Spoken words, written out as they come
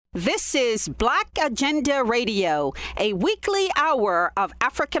This is Black Agenda Radio, a weekly hour of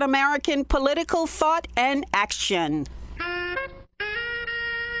African American political thought and action.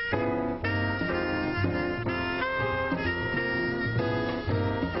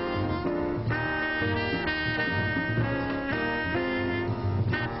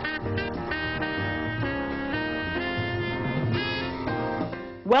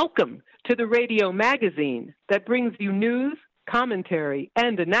 Welcome to the radio magazine that brings you news, commentary,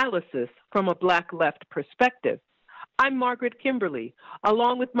 and analysis from a Black left perspective. I'm Margaret Kimberly,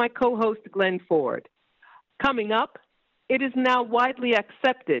 along with my co-host Glen Ford. Coming up, it is now widely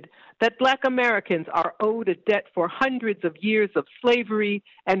accepted that Black Americans are owed a debt for hundreds of years of slavery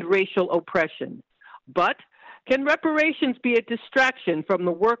and racial oppression. But can reparations be a distraction from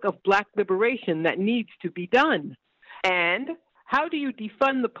the work of Black liberation that needs to be done? And how do you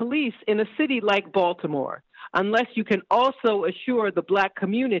defund the police in a city like Baltimore, unless you can also assure the Black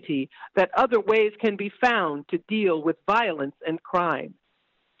community that other ways can be found to deal with violence and crime?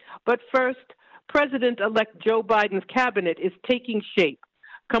 But first, President-elect Joe Biden's cabinet is taking shape,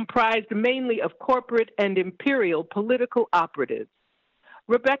 comprised mainly of corporate and imperial political operatives.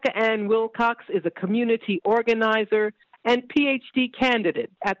 Rebecca Ann Wilcox is a community organizer and PhD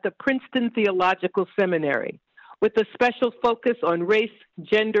candidate at the Princeton Theological Seminary, with a special focus on race,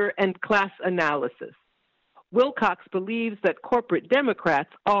 gender, and class analysis. Wilcox believes that corporate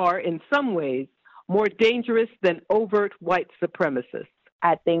Democrats are, in some ways, more dangerous than overt white supremacists.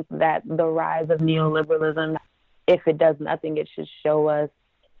 I think that the rise of neoliberalism, if it does nothing, it should show us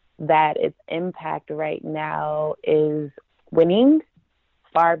that its impact right now is winning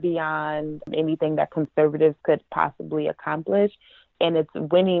far beyond anything that conservatives could possibly accomplish. And it's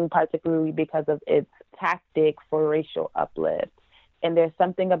winning particularly because of its tactic for racial uplift. And there's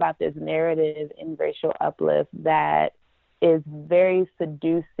something about this narrative in racial uplift that is very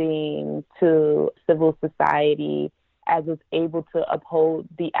seducing to civil society, as it's able to uphold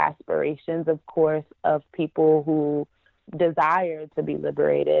the aspirations, of course, of people who desire to be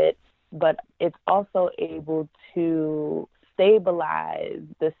liberated, but it's also able to stabilize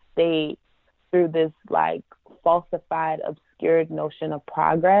the state through this falsified, obscured notion of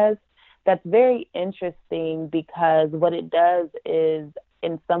progress. That's very interesting because what it does is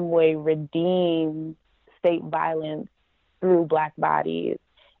in some way redeem state violence through Black bodies.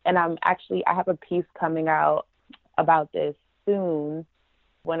 And I have a piece coming out about this soon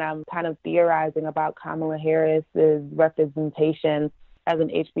when I'm kind of theorizing about Kamala Harris's representation as an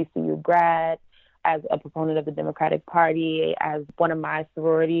HBCU grad, as a proponent of the Democratic Party, as one of my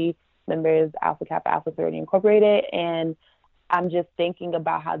sorority members, Alpha Kappa Alpha Sorority Incorporated. And I'm just thinking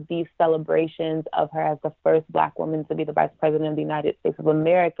about how these celebrations of her as the first Black woman to be the Vice President of the United States of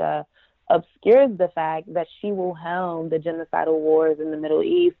America obscures the fact that she will helm the genocidal wars in the Middle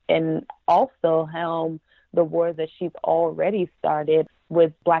East and also helm the wars that she's already started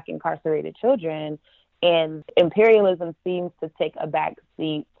with Black incarcerated children. And imperialism seems to take a back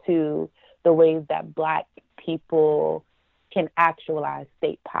seat to the ways that Black people can actualize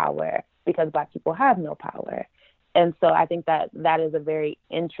state power because Black people have no power. And so I think that that is a very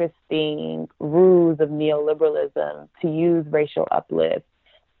interesting ruse of neoliberalism to use racial uplift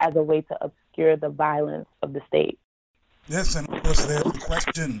as a way to obscure the violence of the state. Yes, and of course there's the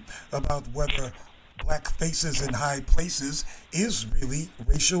question about whether Black faces in high places is really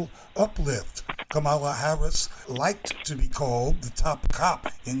racial uplift. Kamala Harris liked to be called the top cop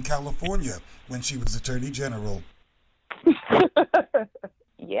in California when she was Attorney General.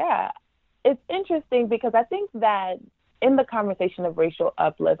 Yeah. It's interesting because I think that in the conversation of racial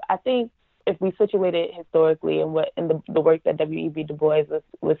uplift, I think if we situate it historically and the work that W.E.B. Du Bois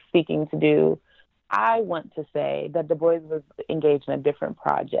was seeking to do, I want to say that Du Bois was engaged in a different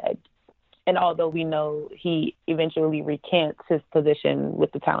project. And although we know he eventually recants his position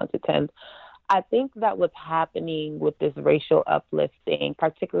with the Talented 10, I think that what's happening with this racial uplifting,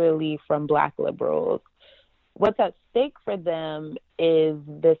 particularly from Black liberals, what's at stake for them is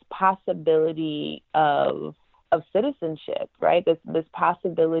this possibility of citizenship, right? This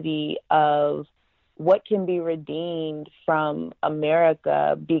possibility of what can be redeemed from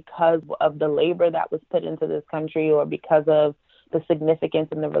America because of the labor that was put into this country or because of the significance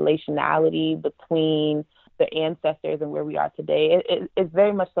and the relationality between the ancestors and where we are today. It's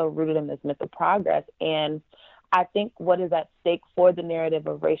very much so rooted in this myth of progress. And I think what is at stake for the narrative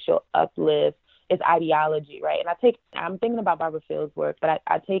of racial uplift is ideology, right? And I'm thinking about Barbara Field's work, but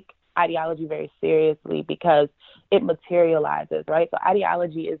I take ideology very seriously because it materializes, right? So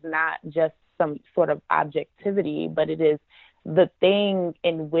ideology is not just some sort of objectivity, but it is the thing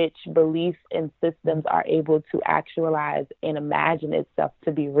in which beliefs and systems are able to actualize and imagine itself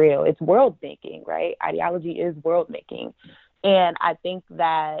to be real. It's world making, right? Ideology is world making. And I think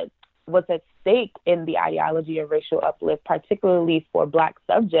that what's at stake in the ideology of racial uplift, particularly for Black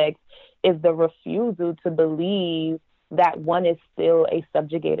subjects, is the refusal to believe that one is still a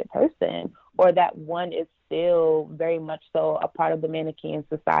subjugated person, or that one is still very much so a part of the Manichaean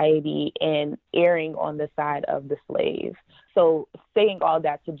society and erring on the side of the slave. So saying all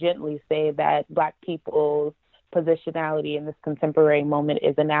that to gently say that Black people's positionality in this contemporary moment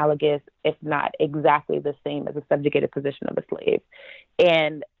is analogous, if not exactly the same as the subjugated position of a slave.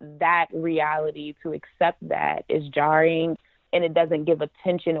 And that reality, to accept that, is jarring, and it doesn't give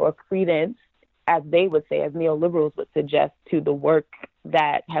attention or credence, as they would say, as neoliberals would suggest, to the work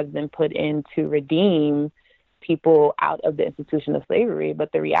that has been put in to redeem people out of the institution of slavery.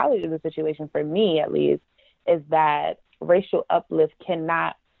 But the reality of the situation, for me at least, is that racial uplift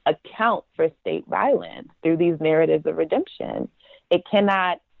cannot account for state violence through these narratives of redemption. It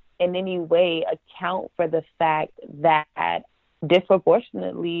cannot in any way account for the fact that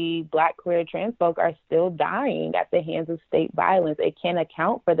disproportionately Black queer trans folk are still dying at the hands of state violence. It can't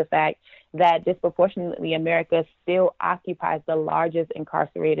account for the fact that disproportionately America still occupies the largest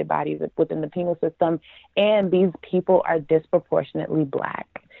incarcerated bodies within the penal system, and these people are disproportionately Black.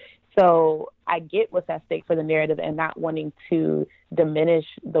 So I get what's at stake for the narrative and not wanting to diminish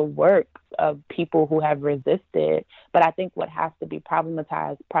the work of people who have resisted. But I think what has to be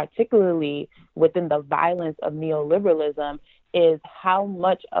problematized, particularly within the violence of neoliberalism, is how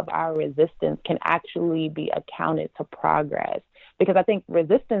much of our resistance can actually be accounted to progress. Because I think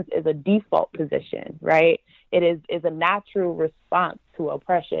resistance is a default position, right? It is a natural response to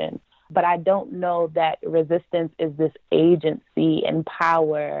oppression. But I don't know that resistance is this agency and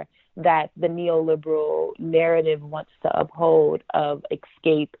power that the neoliberal narrative wants to uphold of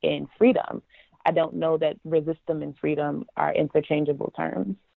escape and freedom. I don't know that resistance and freedom are interchangeable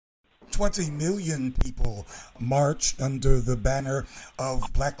terms. 20 million people marched under the banner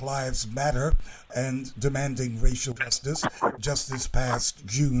of Black Lives Matter and demanding racial justice just this past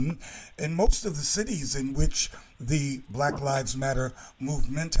June. In most of the cities in which the Black Lives Matter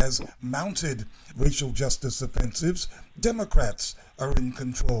movement has mounted racial justice offensives, Democrats are in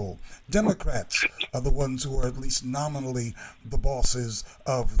control. Democrats are the ones who are at least nominally the bosses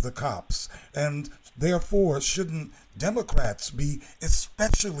of the cops. And therefore, shouldn't Democrats be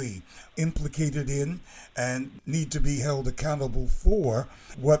especially implicated in and need to be held accountable for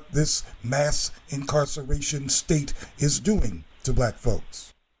what this mass incarceration state is doing to Black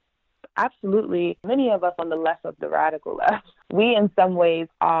folks? Absolutely. Many of us on the left of the radical left, we in some ways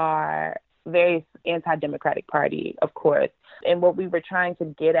are very anti-democratic party, of course. And what we were trying to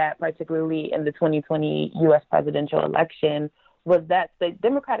get at, particularly in the 2020 U.S. presidential election, was that the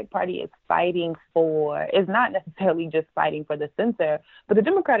Democratic Party is not necessarily just fighting for the center, but the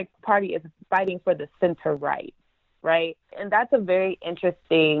Democratic Party is fighting for the center right? And that's a very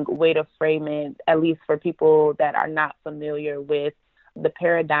interesting way to frame it, at least for people that are not familiar with the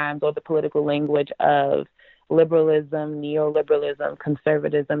paradigms or the political language of liberalism, neoliberalism,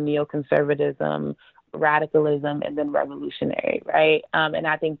 conservatism, neoconservatism, radicalism, and then revolutionary, right? And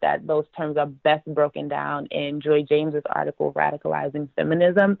I think that those terms are best broken down in Joy James's article, Radicalizing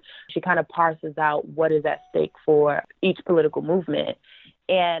Feminism. She kind of parses out what is at stake for each political movement.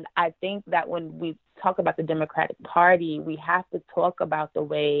 And I think that when we talk about the Democratic Party, we have to talk about the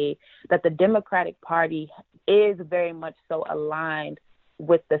way that the Democratic Party is very much so aligned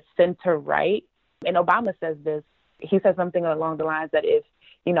with the center right. And Obama says this. He says something along the lines that if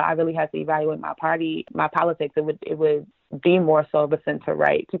I really had to evaluate my politics, it would be more so of a center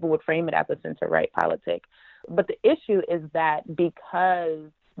right. People would frame it as a center right politic. But the issue is that because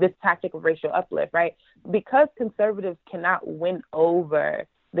this tactic of racial uplift, right? Because conservatives cannot win over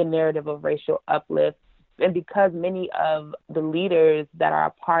the narrative of racial uplift, and because many of the leaders that are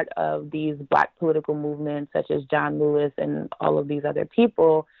a part of these Black political movements, such as John Lewis and all of these other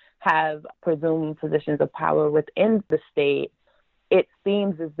people, have presumed positions of power within the state, it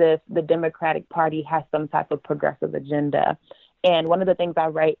seems as if the Democratic Party has some type of progressive agenda. And one of the things I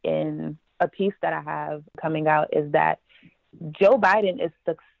write in a piece that I have coming out is that Joe Biden is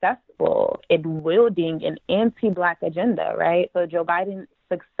successful in wielding an anti-Black agenda, right? So Joe Biden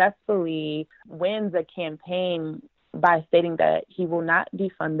successfully wins a campaign by stating that he will not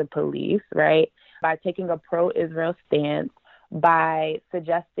defund the police, right? By taking a pro-Israel stance, by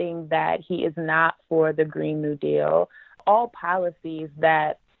suggesting that he is not for the Green New Deal, all policies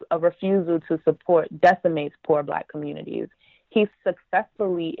that a refusal to support decimates poor Black communities. He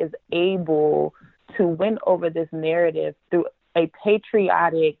successfully is able to win over this narrative through a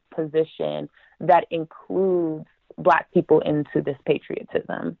patriotic position that includes Black people into this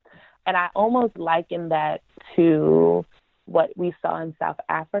patriotism. And I almost liken that to what we saw in South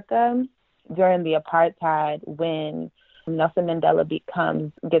Africa during the apartheid, when Nelson Mandela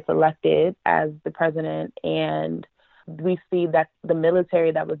gets elected as the president, and we see that the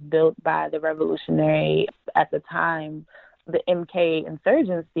military that was built by the revolutionary at the time, the MK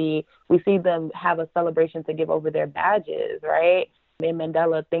insurgency, we see them have a celebration to give over their badges, right? And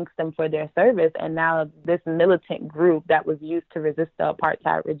Mandela thanks them for their service. And now this militant group that was used to resist the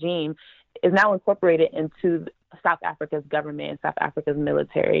apartheid regime is now incorporated into South Africa's government, South Africa's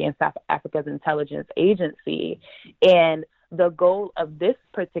military, and South Africa's intelligence agency. And the goal of this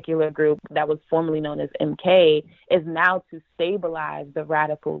particular group that was formerly known as MK is now to stabilize the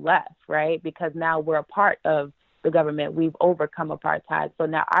radical left, right? Because now we're a part of the government. We've overcome apartheid. So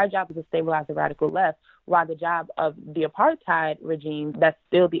now our job is to stabilize the radical left, while the job of the apartheid regime, that's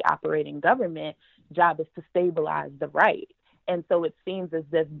still the operating government, job is to stabilize the right. And so it seems as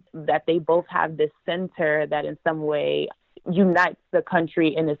if that they both have this center that in some way unites the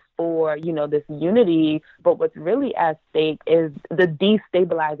country and is for, this unity. But what's really at stake is the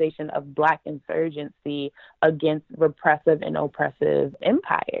destabilization of Black insurgency against repressive and oppressive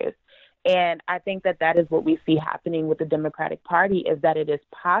empires. And I think that that is what we see happening with the Democratic Party, is that it is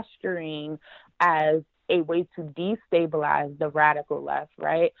posturing as a way to destabilize the radical left,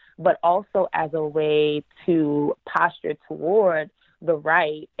 right? But also as a way to posture toward the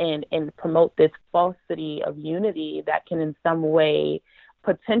right and promote this falsity of unity that can in some way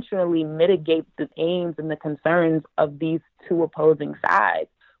potentially mitigate the aims and the concerns of these two opposing sides,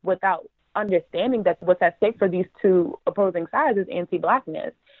 without understanding that what's at stake for these two opposing sides is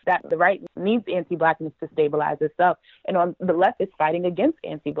anti-Blackness, that the right needs anti-Blackness to stabilize itself, and on the left is fighting against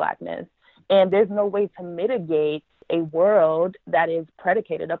anti-Blackness. And there's no way to mitigate a world that is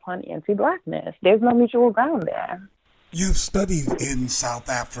predicated upon anti-Blackness. There's no mutual ground there. You've studied in South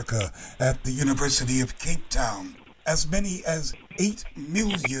Africa at the University of Cape Town. As many as 8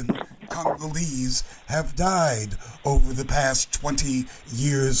 million Congolese have died over the past 20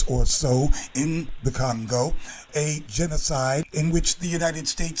 years or so in the Congo, a genocide in which the United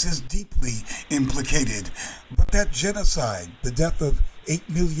States is deeply implicated. But that genocide, the death of 8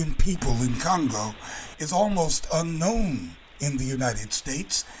 million people in Congo, is almost unknown in the United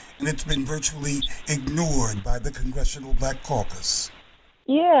States, and it's been virtually ignored by the Congressional Black Caucus.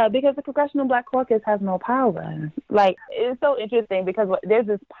 Yeah, because the Congressional Black Caucus has no power. It's so interesting because there's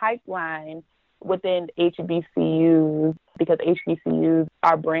this pipeline within HBCUs, because HBCUs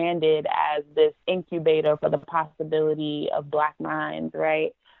are branded as this incubator for the possibility of Black minds,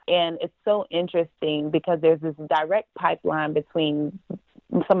 right? And it's so interesting because there's this direct pipeline between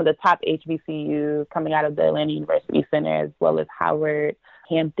some of the top HBCUs coming out of the Atlanta University Center, as well as Howard,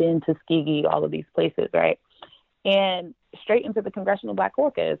 Hampton, Tuskegee, all of these places, right? And straight into the Congressional Black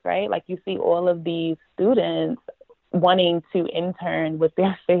Caucus, right? Like, you see all of these students wanting to intern with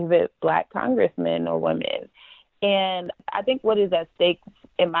their favorite Black congressmen or women. And I think what is at stake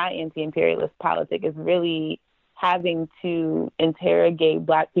in my anti-imperialist politic is really having to interrogate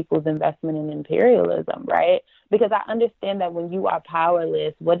Black people's investment in imperialism, right? Because I understand that when you are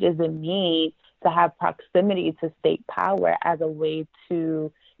powerless, what does it mean to have proximity to state power as a way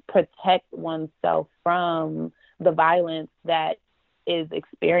to protect oneself from the violence that is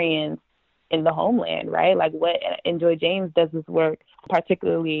experienced in the homeland, right? And Joy James does this work,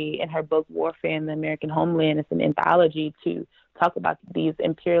 particularly in her book, Warfare in the American Homeland. It's an anthology to talk about these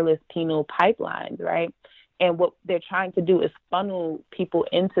imperialist penal pipelines, right? And what they're trying to do is funnel people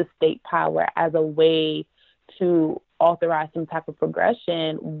into state power as a way to authorize some type of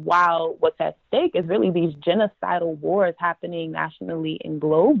progression, while what's at stake is really these genocidal wars happening nationally and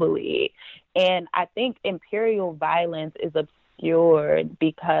globally. And I think imperial violence is obscured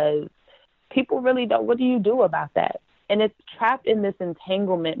because people really don't, what do you do about that? And it's trapped in this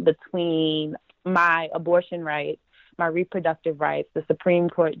entanglement between my abortion rights, my reproductive rights, the Supreme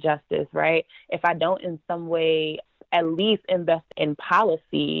Court justice, right? If I don't in some way at least invest in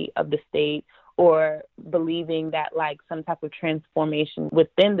policy of the state, or believing that some type of transformation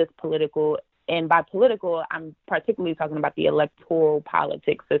within this political, and by political, I'm particularly talking about the electoral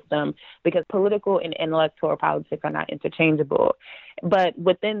politics system, because political and electoral politics are not interchangeable. But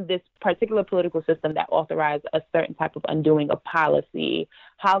within this particular political system that authorizes a certain type of undoing of policy,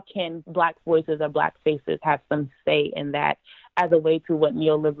 how can Black voices or Black faces have some say in that as a way to, what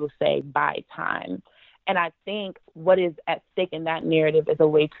neoliberals say, buy time? And I think what is at stake in that narrative is a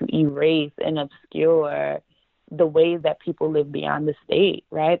way to erase and obscure the ways that people live beyond the state,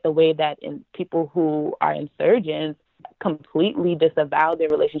 right? The way that people who are insurgents completely disavow their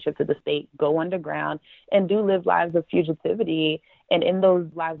relationship to the state, go underground, and do live lives of fugitivity. And in those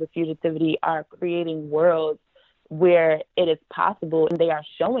lives of fugitivity are creating worlds where it is possible, and they are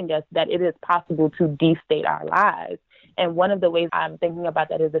showing us that it is possible to de-state our lives. And one of the ways I'm thinking about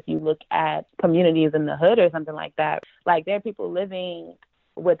that is if you look at communities in the hood or something like that, like there are people living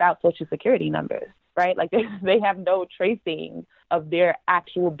without Social Security numbers, right? Like they have no tracing of their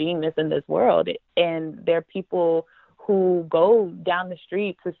actual beingness in this world. And there are people who go down the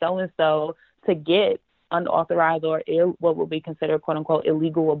street to so-and-so to get unauthorized or what would be considered, quote unquote,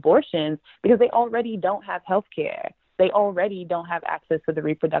 illegal abortions because they already don't have health care. They already don't have access to the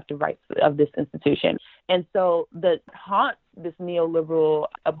reproductive rights of this institution. And so the haunt this neoliberal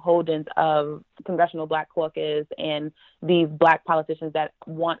upholdings of Congressional Black Caucus and these Black politicians that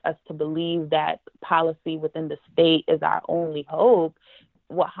want us to believe that policy within the state is our only hope.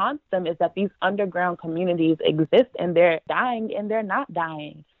 What haunts them is that these underground communities exist and they're dying and they're not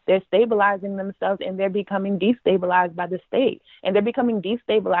dying. They're stabilizing themselves and they're becoming destabilized by the state. And they're becoming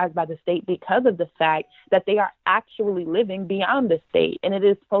destabilized by the state because of the fact that they are actually living beyond the state. And it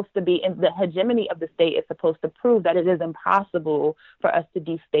is supposed to be, and the hegemony of the state is supposed to prove that it is impossible for us to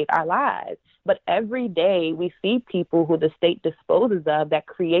destate our lives. But every day we see people who the state disposes of that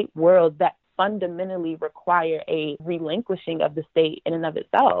create worlds that fundamentally require a relinquishing of the state in and of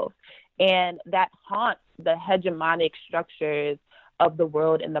itself. And that haunts the hegemonic structures of the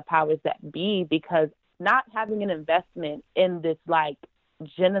world and the powers that be, because not having an investment in this like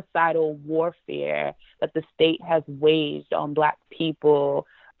genocidal warfare that the state has waged on Black people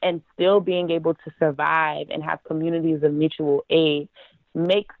and still being able to survive and have communities of mutual aid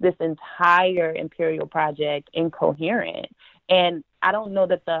makes this entire imperial project incoherent. And I don't know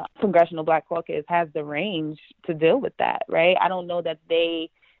that the Congressional Black Caucus has the range to deal with that, right? I don't know that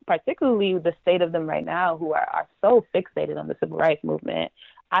they, particularly the state of them right now, who are so fixated on the civil rights movement,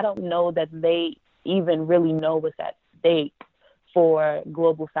 I don't know that they even really know what's at stake for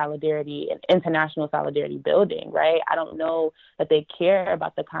global solidarity and international solidarity building, right? I don't know that they care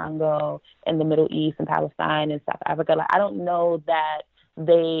about the Congo and the Middle East and Palestine and South Africa. Like, I don't know that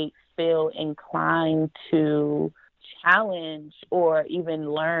they feel inclined to challenge or even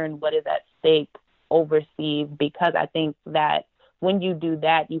learn what is at stake overseas, because I think that when you do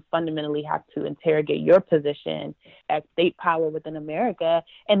that, you fundamentally have to interrogate your position as state power within America.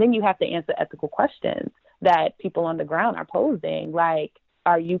 And then you have to answer ethical questions that people on the ground are posing, like,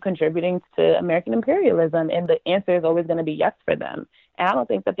 are you contributing to American imperialism? And the answer is always going to be yes for them. And I don't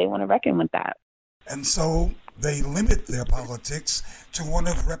think that they want to reckon with that. And so they limit their politics to one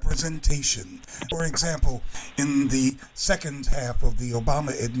of representation. For example, in the second half of the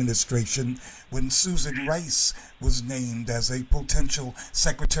Obama administration, when Susan Rice was named as a potential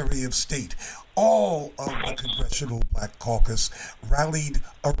Secretary of State, all of the Congressional Black Caucus rallied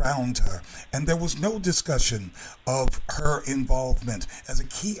around her, and there was no discussion of her involvement as a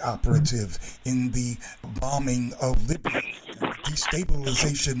key operative in the bombing of Libya and the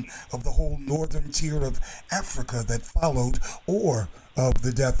destabilization of the whole northern tier of Africa that followed, or of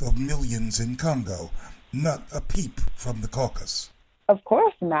the death of millions in Congo. Not a peep from the caucus. Of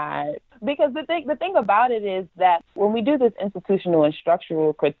course not. Because the thing about it is that when we do this institutional and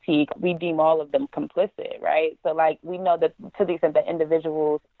structural critique, we deem all of them complicit, right? So, like, we know that to the extent that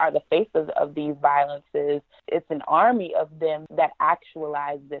individuals are the faces of these violences, it's an army of them that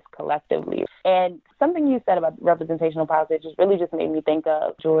actualize this collectively. And something you said about representational politics just really just made me think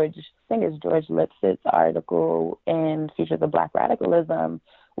of George Lipsett's article in Futures of Black Radicalism,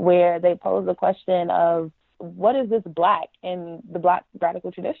 where they pose the question of, what is this Black in the Black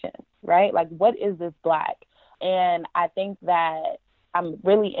radical tradition, right? Like, what is this Black? And I think that I'm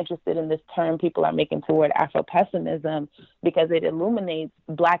really interested in this term people are making toward Afro-pessimism, because it illuminates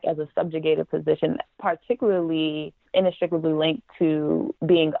Black as a subjugated position, particularly inextricably linked to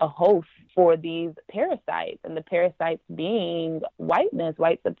being a host for these parasites, and the parasites being whiteness,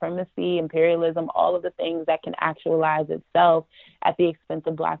 white supremacy, imperialism, all of the things that can actualize itself at the expense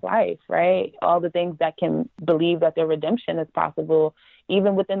of Black life, right? All the things that can believe that their redemption is possible,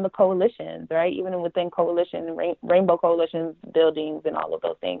 even within the coalitions, right? Even within coalition, rainbow coalitions, buildings, and all of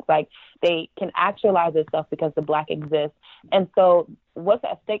those things. Like, they can actualize itself because the Black exists. And so what's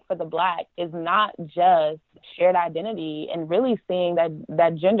at stake for the Black is not just shared identity, and really seeing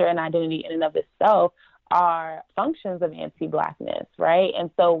that gender and identity in and of itself are functions of anti-Blackness, right? And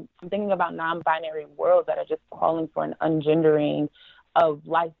so I'm thinking about non-binary worlds that are just calling for an ungendering of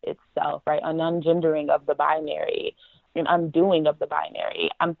life itself, right? An ungendering of the binary. an undoing of the binary.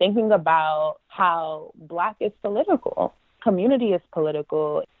 I'm thinking about how Black is political, community is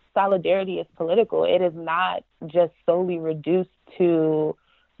political, solidarity is political. It is not just solely reduced to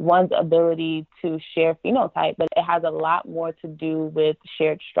one's ability to share phenotype, but it has a lot more to do with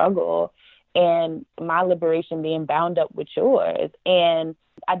shared struggle and my liberation being bound up with yours. And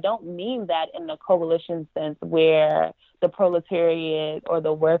I don't mean that in the coalition sense where the proletariat or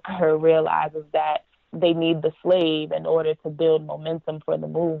the worker realizes that they need the slave in order to build momentum for the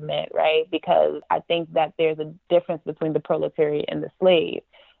movement, right? Because I think that there's a difference between the proletariat and the slave.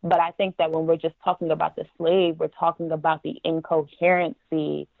 But I think that when we're just talking about the slave, we're talking about the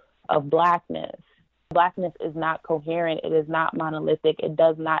incoherency of Blackness. Blackness is not coherent. It is not monolithic. It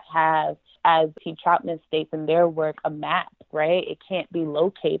does not have, as T. Troutman states in their work, a map, right? It can't be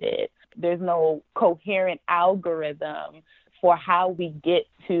located. There's no coherent algorithm for how we get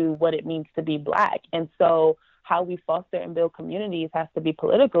to what it means to be Black. And so how we foster and build communities has to be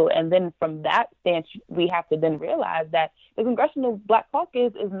political. And then from that stance, we have to then realize that the Congressional Black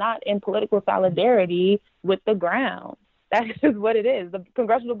Caucus is not in political solidarity with the ground. That is what it is. The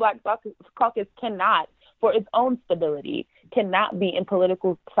Congressional Black Caucus cannot, for its own stability, cannot be in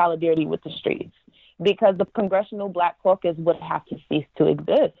political solidarity with the streets, because the Congressional Black Caucus would have to cease to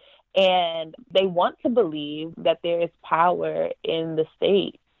exist. And they want to believe that there is power in the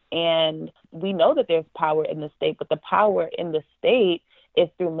state. And we know that there's power in the state, but the power in the state is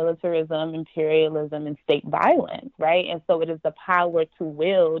through militarism, imperialism, and state violence, right? And so it is the power to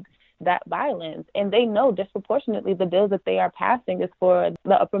wield that violence. And they know disproportionately the bills that they are passing is for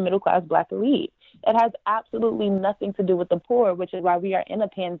the upper middle class Black elite. It has absolutely nothing to do with the poor, which is why we are in a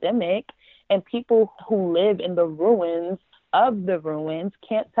pandemic, and people who live in the ruins of the ruins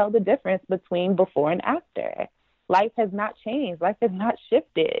can't tell the difference between before and after. Life has not changed. Life has not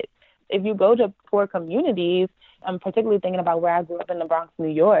shifted. If you go to poor communities, I'm particularly thinking about where I grew up in the Bronx, New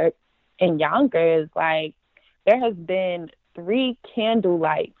York, in Yonkers, like there has been 3 candle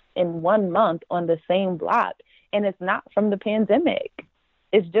lights in 1 month on the same block. And it's not from the pandemic.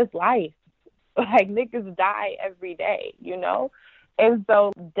 It's just life. Like niggas die every day, you know? And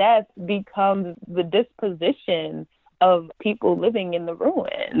so death becomes the disposition of people living in the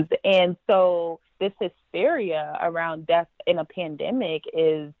ruins. And so this hysteria around death in a pandemic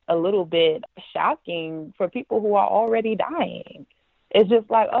is a little bit shocking for people who are already dying. It's just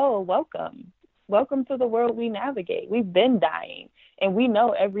like, oh, welcome. Welcome to the world we navigate. We've been dying, and we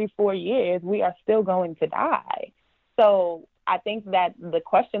know every 4 years we are still going to die. So I think that the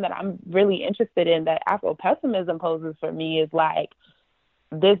question that I'm really interested in that Afro-pessimism poses for me is like,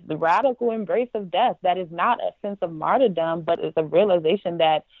 this radical embrace of death that is not a sense of martyrdom, but it's a realization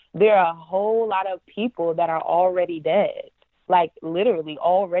that there are a whole lot of people that are already dead, like literally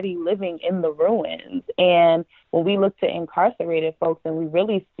already living in the ruins. And when we look to incarcerated folks and we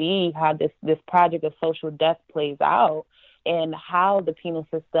really see how this project of social death plays out and how the penal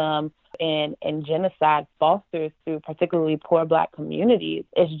system and genocide fosters through particularly poor Black communities,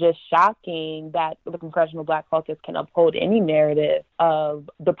 it's just shocking that the Congressional Black Caucus can uphold any narrative of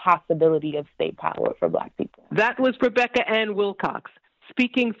the possibility of state power for Black people. That was Rebecca Ann Wilcox,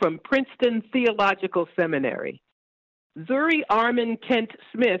 speaking from Princeton Theological Seminary. Zuri Arman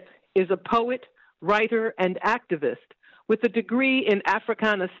Kent-Smith is a poet, writer, and activist with a degree in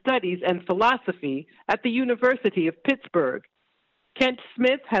Africana Studies and Philosophy at the University of Pittsburgh.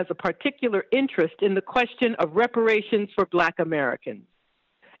 Kent-Smith has a particular interest in the question of reparations for Black Americans.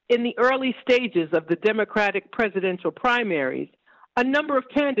 In the early stages of the Democratic presidential primaries, a number of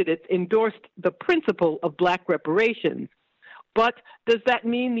candidates endorsed the principle of Black reparations. But does that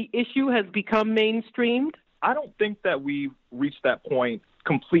mean the issue has become mainstreamed? I don't think that we've reached that point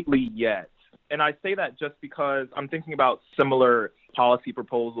completely yet. And I say that just because I'm thinking about similar policy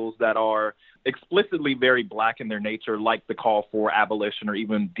proposals that are explicitly very Black in their nature, like the call for abolition or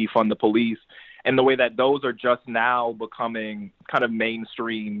even defund the police, and the way that those are just now becoming kind of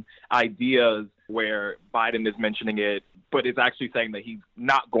mainstream ideas where Biden is mentioning it, but is actually saying that he's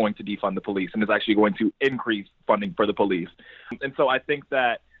not going to defund the police and is actually going to increase funding for the police. And so I think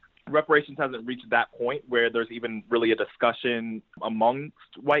that reparations hasn't reached that point where there's even really a discussion amongst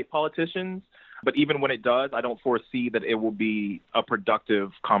white politicians. But even when it does, I don't foresee that it will be a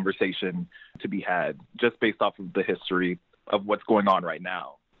productive conversation to be had just based off of the history of what's going on right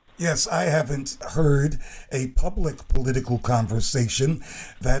now. Yes, I haven't heard a public political conversation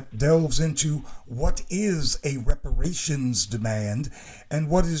that delves into what is a reparations demand and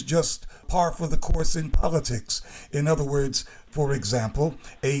what is just par for the course in politics. In other words, for example,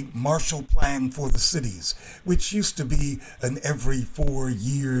 a Marshall Plan for the cities, which used to be an every 4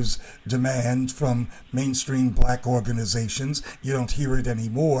 years demand from mainstream black organizations. You don't hear it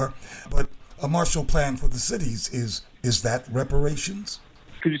anymore, but a Marshall Plan for the cities is that reparations?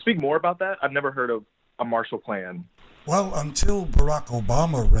 Could you speak more about that? I've never heard of a Marshall Plan. Well, until Barack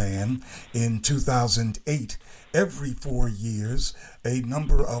Obama ran in 2008, every 4 years, a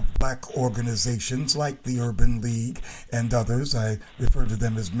number of black organizations like the Urban League and others, I refer to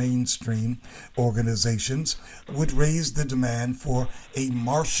them as mainstream organizations, would raise the demand for a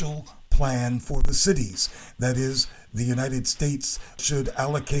Marshall Plan for the cities. That is, the United States should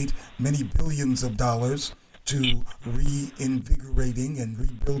allocate many billions of dollars to reinvigorating and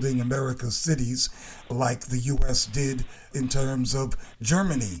rebuilding America's cities like the U.S. did in terms of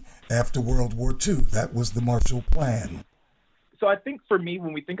Germany after World War II. That was the Marshall Plan. So I think for me,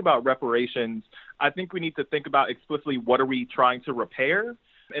 when we think about reparations, I think we need to think about explicitly what are we trying to repair.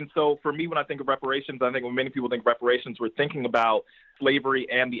 And so for me, when I think of reparations, I think when many people think reparations, we're thinking about slavery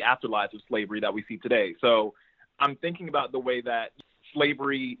and the afterlife of slavery that we see today. So I'm thinking about the way that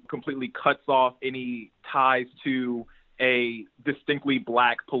slavery completely cuts off any ties to a distinctly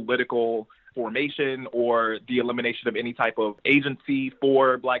black political formation or the elimination of any type of agency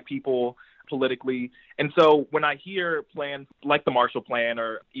for black people politically. And so when I hear plans like the Marshall Plan,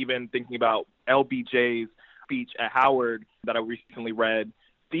 or even thinking about LBJ's speech at Howard that I recently read,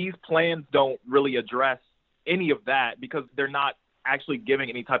 these plans don't really address any of that because they're not actually giving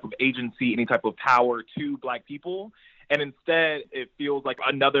any type of agency, any type of power to black people. And instead, it feels like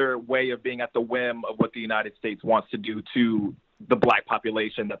another way of being at the whim of what the United States wants to do to the black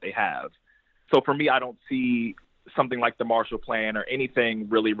population that they have. So for me, I don't see something like the Marshall Plan or anything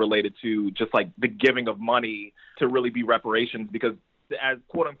really related to just like the giving of money to really be reparations, because as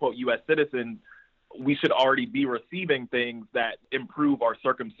quote unquote U.S. citizens, we should already be receiving things that improve our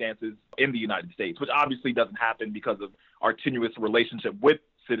circumstances in the United States, which obviously doesn't happen because of our tenuous relationship with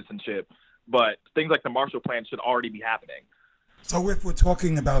citizenship. But things like the Marshall Plan should already be happening. So if we're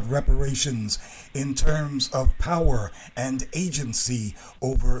talking about reparations in terms of power and agency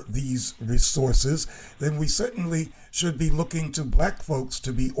over these resources, then we certainly should be looking to black folks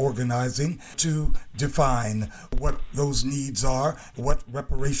to be organizing to define what those needs are, what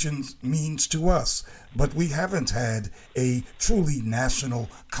reparations means to us. But we haven't had a truly national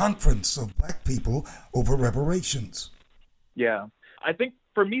conference of black people over reparations. Yeah. I think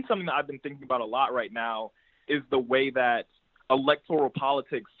for me, something that I've been thinking about a lot right now is the way that electoral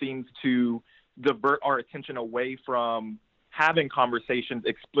politics seems to divert our attention away from having conversations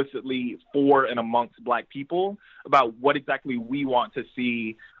explicitly for and amongst black people about what exactly we want to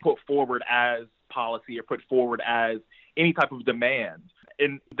see put forward as policy or put forward as any type of demand.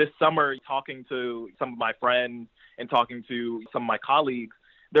 In this summer, talking to some of my friends and talking to some of my colleagues,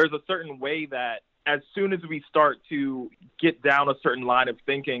 there's a certain way that as soon as we start to get down a certain line of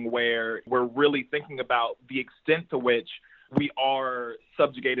thinking where we're really thinking about the extent to which we are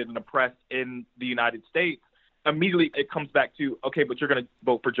subjugated and oppressed in the United States, immediately it comes back to, okay, but you're going to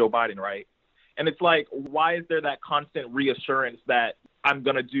vote for Joe Biden, right? And it's like, why is there that constant reassurance that I'm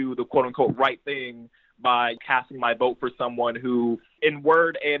going to do the quote unquote right thing by casting my vote for someone who in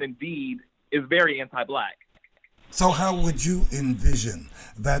word and in deed is very anti-black? So how would you envision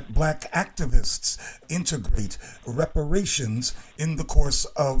that black activists integrate reparations in the course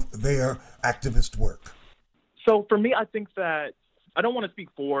of their activist work? So for me, I think that I don't want to speak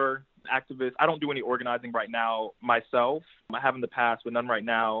for activists. I don't do any organizing right now myself. I have in the past, but none right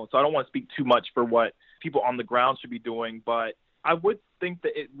now. So I don't want to speak too much for what people on the ground should be doing. But I would think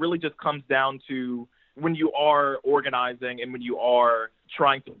that it really just comes down to when you are organizing and when you are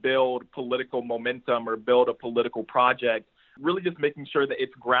trying to build political momentum or build a political project, really just making sure that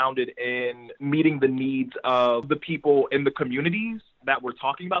it's grounded in meeting the needs of the people in the communities that we're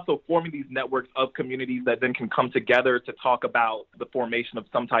talking about. So forming these networks of communities that then can come together to talk about the formation of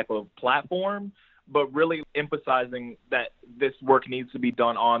some type of platform, but really emphasizing that this work needs to be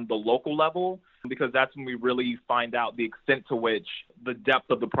done on the local level, because that's when we really find out the extent to which the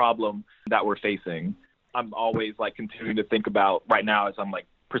depth of the problem that we're facing. I'm always continuing to think about right now as I'm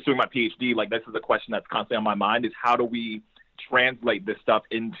pursuing my PhD, this is a question that's constantly on my mind, is how do we translate this stuff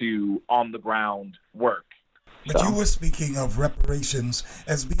into on the ground work? But you were speaking of reparations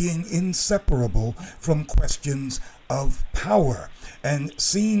as being inseparable from questions of power. And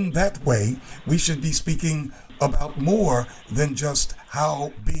seen that way, we should be speaking about more than just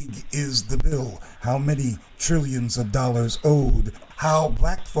how big is the bill, how many trillions of dollars owed, how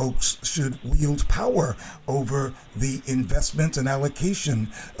black folks should wield power over the investment and allocation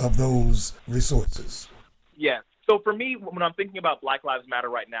of those resources. Yes. So for me, when I'm thinking about Black Lives Matter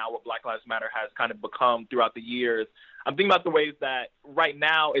right now, what Black Lives Matter has kind of become throughout the years, I'm thinking about the ways that right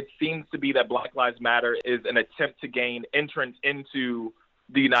now it seems to be that Black Lives Matter is an attempt to gain entrance into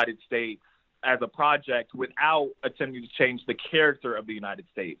the United States as a project without attempting to change the character of the United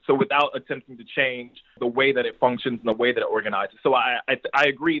States. So without attempting to change the way that it functions and the way that it organizes. So I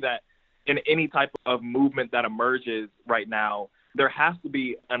agree that in any type of movement that emerges right now, there has to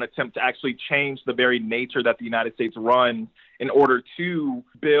be an attempt to actually change the very nature that the United States runs in order to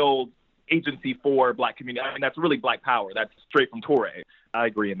build agency for Black community. I mean, that's really Black power. That's straight from Toure. I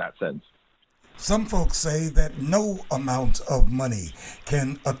agree in that sense. Some folks say that no amount of money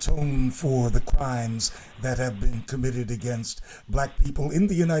can atone for the crimes that have been committed against Black people in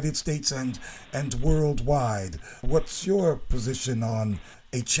the United States and worldwide. What's your position on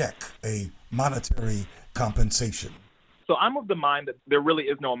a check, a monetary compensation? So I'm of the mind that there really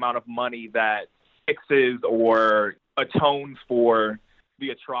is no amount of money that fixes or atones for the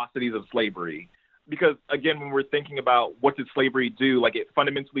atrocities of slavery. Because, again, when we're thinking about what did slavery do, like it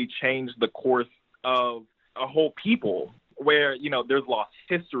fundamentally changed the course of a whole people where, you know, there's lost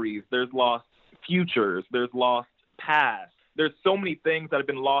histories, there's lost futures, there's lost past. There's so many things that have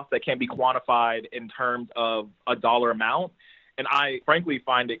been lost that can't be quantified in terms of a dollar amount. And I frankly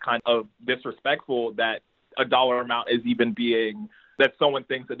find it kind of disrespectful that a dollar amount is even being, that someone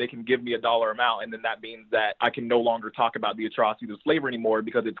thinks that they can give me a dollar amount and then that means that I can no longer talk about the atrocities of slavery anymore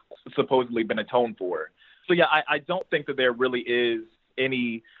because it's supposedly been atoned for. So yeah, I don't think that there really is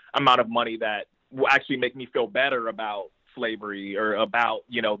any amount of money that will actually make me feel better about slavery or about,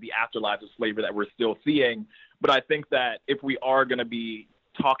 you know, the afterlife of slavery that we're still seeing. But I think that if we are going to be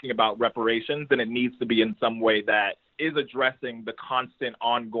talking about reparations, then it needs to be in some way that is addressing the constant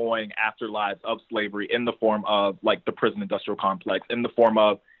ongoing afterlives of slavery in the form of like the prison industrial complex, in the form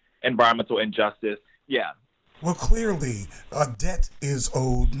of environmental injustice. Yeah. Well, clearly, a debt is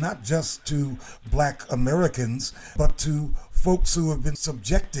owed not just to Black Americans, but to folks who have been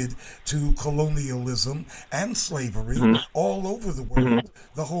subjected to colonialism and slavery all over the world,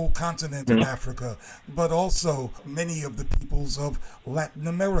 the whole continent of Africa, but also many of the peoples of Latin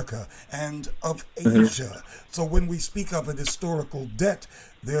America and of Asia. So when we speak of an historical debt,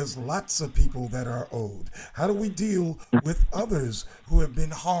 there's lots of people that are owed. How do we deal with others who have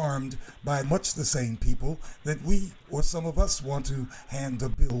been harmed by much the same people that we or some of us want to hand a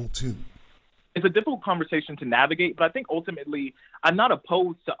bill to? It's a difficult conversation to navigate, but I think ultimately I'm not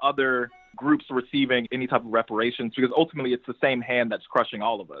opposed to other groups receiving any type of reparations because ultimately it's the same hand that's crushing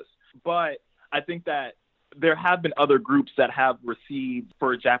all of us. But I think that there have been other groups that have received,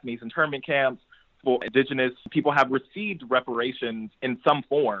 for Japanese internment camps, for indigenous people have received reparations in some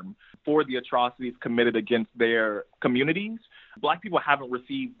form for the atrocities committed against their communities. Black people haven't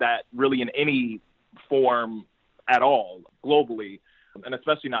received that really in any form at all globally, and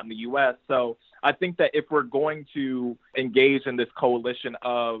especially not in the U.S. So I think that if we're going to engage in this coalition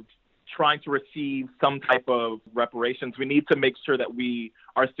of trying to receive some type of reparations, we need to make sure that we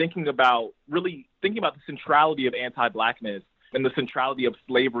are thinking about the centrality of anti-Blackness and the centrality of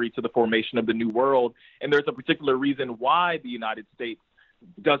slavery to the formation of the New World. And there's a particular reason why the United States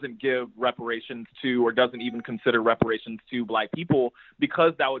doesn't give reparations to or doesn't even consider reparations to Black people,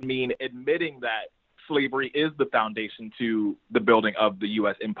 because that would mean admitting that slavery is the foundation to the building of the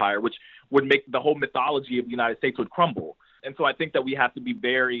U.S. empire, which would make the whole mythology of the United States would crumble. And so I think that we have to be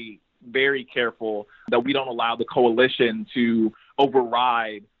very, very careful that we don't allow the coalition to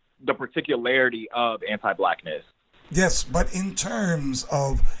override the particularity of anti-Blackness. Yes, but in terms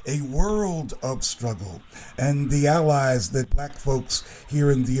of a world of struggle and the allies that Black folks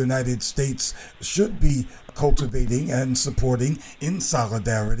here in the United States should be cultivating and supporting in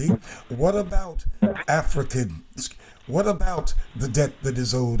solidarity, what about Africans? What about the debt that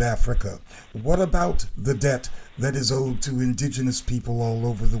is owed Africa? What about the debt that is owed to indigenous people all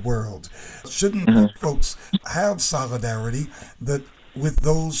over the world? Shouldn't folks have solidarity that with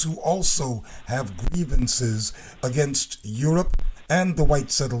those who also have grievances against Europe and the white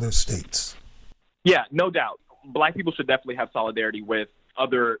settler states? Yeah, no doubt. Black people should definitely have solidarity with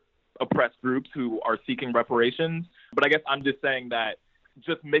other oppressed groups who are seeking reparations. But I guess I'm just saying that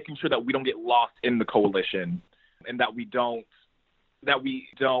just making sure that we don't get lost in the coalition and that we don't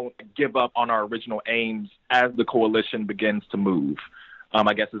give up on our original aims as the coalition begins to move,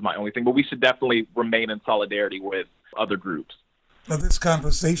 I guess is my only thing. But we should definitely remain in solidarity with other groups. Now, this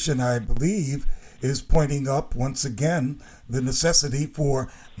conversation, I believe, is pointing up once again the necessity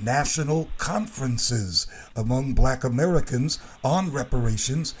for national conferences among Black Americans on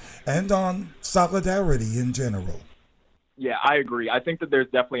reparations and on solidarity in general. Yeah, I agree. I think that there's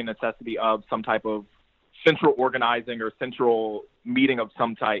definitely a necessity of some type of central organizing or central meeting of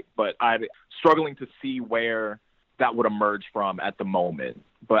some type, but I'm struggling to see where that would emerge from at the moment.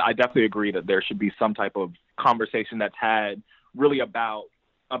 But I definitely agree that there should be some type of conversation that's had really about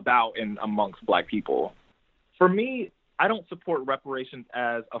and amongst Black people. For me, I don't support reparations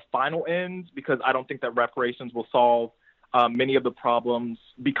as a final end because I don't think that reparations will solve many of the problems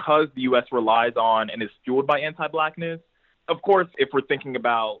because the U.S. relies on and is fueled by anti-Blackness. Of course, if we're thinking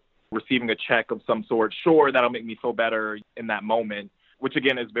about receiving a check of some sort, sure, that'll make me feel better in that moment, which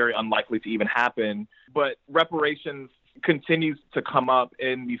again is very unlikely to even happen. But reparations continues to come up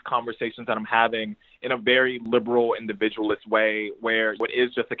in these conversations that I'm having in a very liberal, individualist way, where it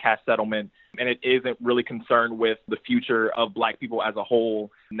is just a cash settlement and it isn't really concerned with the future of Black people as a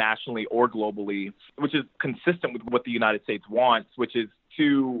whole, nationally or globally, which is consistent with what the United States wants, which is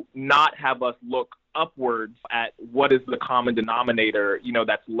to not have us look upwards at what is the common denominator,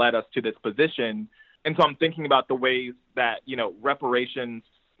 that's led us to this position. And so I'm thinking about the ways that, reparations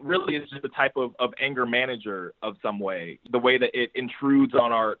really is just a type of anger manager of some way, the way that it intrudes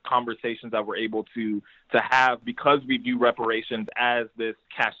on our conversations that we're able to have because we view reparations as this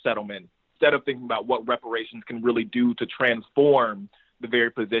cash settlement, instead of thinking about what reparations can really do to transform the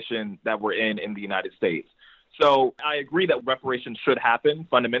very position that we're in the United States. So I agree that reparations should happen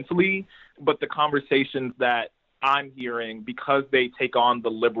fundamentally, but the conversations that I'm hearing, because they take on the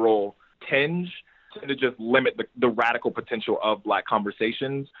liberal tinge, tend to just limit the radical potential of Black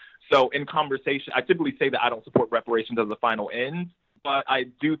conversations. So in conversation, I typically say that I don't support reparations as a final end, but I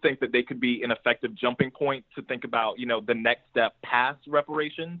do think that they could be an effective jumping point to think about, the next step past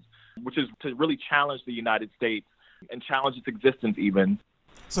reparations, which is to really challenge the United States and challenge its existence even.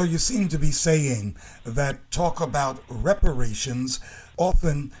 So you seem to be saying that talk about reparations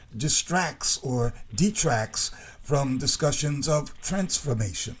often distracts or detracts from discussions of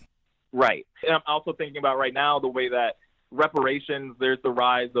transformation. Right. And I'm also thinking about right now the way that reparations, there's the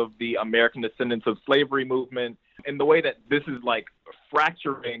rise of the American descendants of slavery movement, and the way that this is like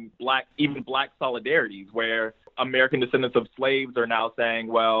fracturing Black solidarities, where American descendants of slaves are now saying,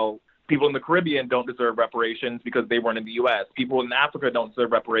 well, people in the Caribbean don't deserve reparations because they weren't in the U.S. People in Africa don't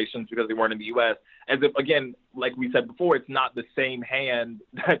deserve reparations because they weren't in the U.S. As if, again, like we said before, it's not the same hand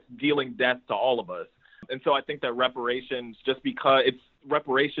that's dealing death to all of us. And so I think that reparations, just because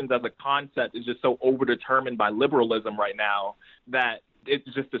reparations as a concept is just so overdetermined by liberalism right now that it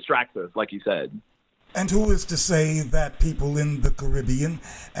just distracts us, like you said. And who is to say that people in the Caribbean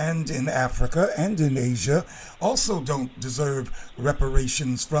and in Africa and in Asia also don't deserve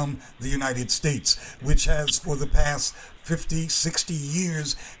reparations from the United States, which has for the past 50, 60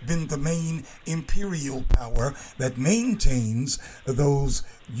 years been the main imperial power that maintains those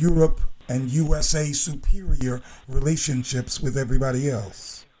Europe and USA superior relationships with everybody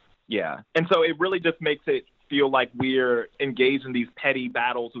else. Yeah. And so it really just makes it feel like we're engaged in these petty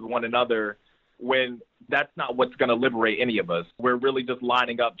battles with one another when that's not what's going to liberate any of us. We're really just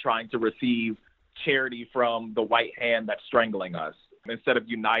lining up trying to receive charity from the white hand that's strangling us instead of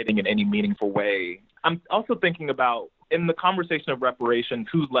uniting in any meaningful way. I'm also thinking about, in the conversation of reparations,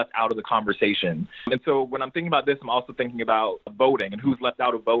 who's left out of the conversation. And so when I'm thinking about this, I'm also thinking about voting and who's left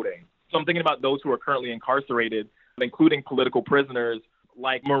out of voting. So I'm thinking about those who are currently incarcerated, including political prisoners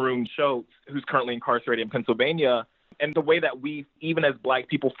like Maroon Schultz, who's currently incarcerated in Pennsylvania, and the way that we, even as Black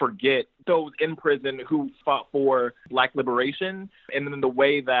people, forget those in prison who fought for Black liberation, and then the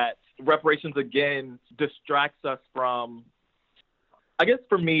way that reparations, again, distracts us from, I guess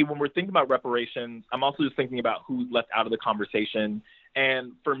for me, when we're thinking about reparations, I'm also just thinking about who's left out of the conversation.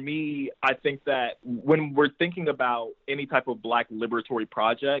 And for me, I think that when we're thinking about any type of Black liberatory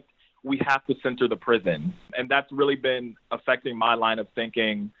project, we have to center the prison. And that's really been affecting my line of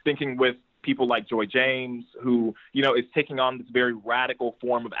thinking with people like Joy James, who, is taking on this very radical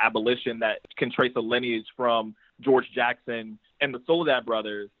form of abolition that can trace a lineage from George Jackson and the Soledad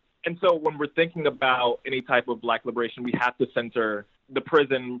brothers. And so when we're thinking about any type of Black liberation, we have to center the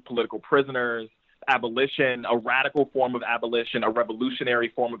prison, political prisoners, abolition, a radical form of abolition, a revolutionary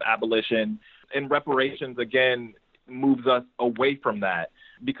form of abolition. And reparations, again, moves us away from that,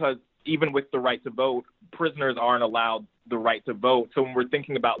 because even with the right to vote, prisoners aren't allowed the right to vote. So when we're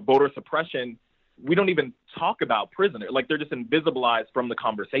thinking about voter suppression, we don't even talk about prisoners. Like, they're just invisibilized from the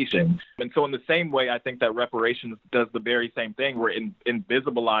conversation. And so in the same way, I think that reparations does the very same thing, where it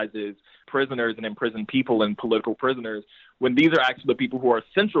invisibilizes prisoners and imprisoned people and political prisoners, when these are actually the people who are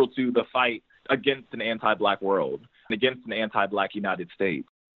central to the fight against an anti-Black world, against an anti-Black United States.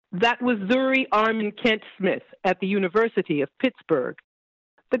 That was Zuri Arman Kent-Smith at the University of Pittsburgh.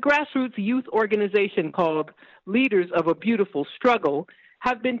 The grassroots youth organization called Leaders of a Beautiful Struggle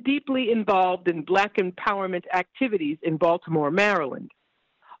have been deeply involved in Black empowerment activities in Baltimore, Maryland.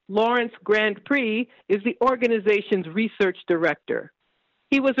 Lawrence Grandpre is the organization's research director.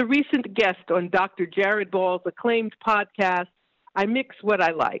 He was a recent guest on Dr. Jared Ball's acclaimed podcast, I Mix What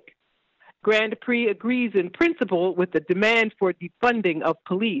I Like. Grandpre agrees in principle with the demand for defunding of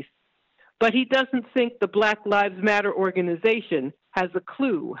police, but he doesn't think the Black Lives Matter organization has a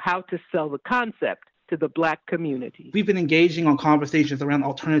clue how to sell the concept to the Black community. We've been engaging on conversations around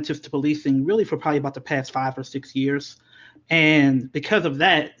alternatives to policing really for probably about the past 5 or 6 years. And because of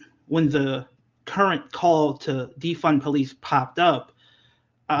that, when the current call to defund police popped up,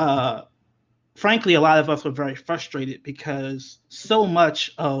 frankly, a lot of us were very frustrated because so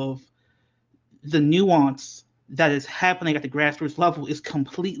much of the nuance that is happening at the grassroots level is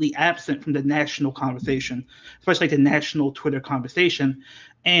completely absent from the national conversation, especially the national Twitter conversation.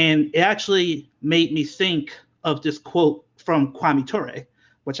 And it actually made me think of this quote from Kwame Ture,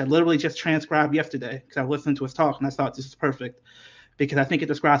 which I literally just transcribed yesterday because I listened to his talk and I thought this is perfect because I think it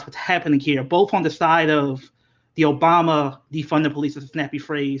describes what's happening here, both on the side of the Obama defund the police is a snappy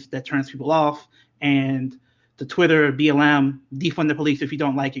phrase that turns people off, and the Twitter BLM defund the police if you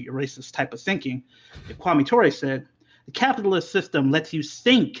don't like it, you're racist type of thinking. Kwame Ture said, the capitalist system lets you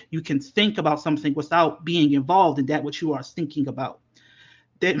think you can think about something without being involved in that which you are thinking about.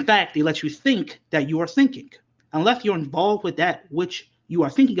 In fact, they let you think that you are thinking. Unless you're involved with that which you are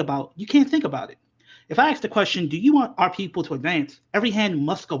thinking about, you can't think about it. If I ask the question, do you want our people to advance? Every hand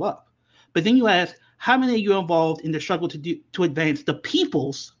must go up. But then you ask, how many of you are involved in the struggle to advance the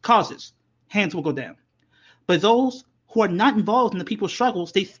people's causes? Hands will go down. But those who are not involved in the people's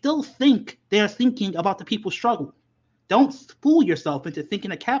struggles, they still think they are thinking about the people's struggle. Don't fool yourself into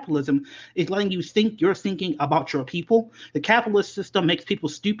thinking that capitalism is letting you think you're thinking about your people. The capitalist system makes people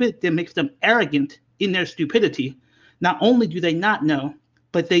stupid, then makes them arrogant in their stupidity. Not only do they not know,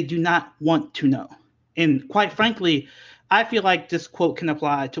 but they do not want to know. And quite frankly, I feel like this quote can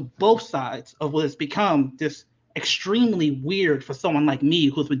apply to both sides of what has become this extremely weird for someone like me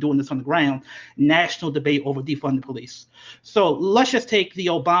who's been doing this on the ground, national debate over defund the police. So let's just take the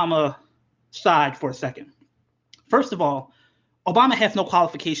Obama side for a second. First of all, Obama has no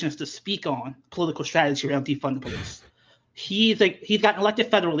qualifications to speak on political strategy around defund the police. He's gotten elected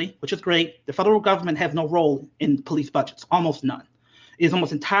federally, which is great. The federal government has no role in police budgets, almost none. It is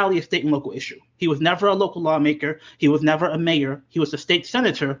almost entirely a state and local issue. He was never a local lawmaker. He was never a mayor. He was a state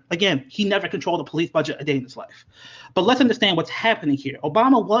senator. Again, he never controlled a police budget a day in his life. But let's understand what's happening here.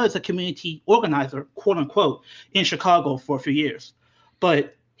 Obama was a community organizer, quote unquote, in Chicago for a few years.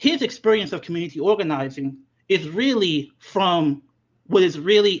 But his experience of community organizing is really from what is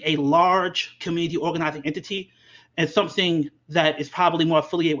really a large community organizing entity and something that is probably more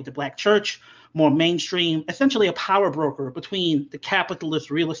affiliated with the Black church, more mainstream, essentially a power broker between the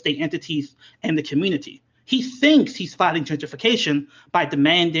capitalist real estate entities and the community. He thinks he's fighting gentrification by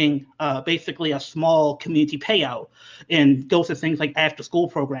demanding basically a small community payout and goes to things like after school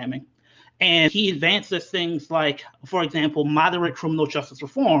programming. And he advances things like, for example, moderate criminal justice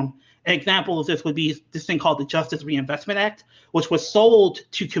reform. An example of this would be this thing called the Justice Reinvestment Act, which was sold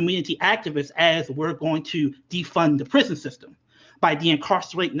to community activists as we're going to defund the prison system by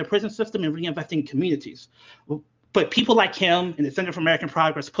de-incarcerating the prison system and reinvesting in communities. But people like him and the Center for American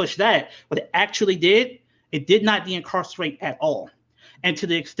Progress pushed that. What it actually did, it did not de-incarcerate at all. And to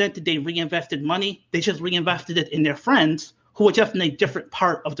the extent that they reinvested money, they just reinvested it in their friends who were just in a different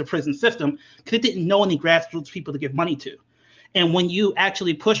part of the prison system because it didn't know any grassroots people to give money to. And when you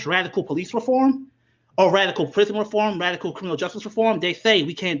actually push radical police reform or radical prison reform, radical criminal justice reform, they say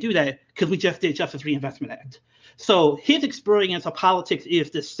we can't do that because we just did Justice Reinvestment Act. So his experience of politics is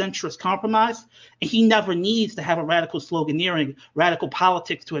this centrist compromise, and he never needs to have a radical sloganeering, radical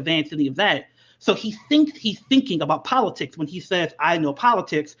politics to advance any of that. So he thinks he's thinking about politics when he says, I know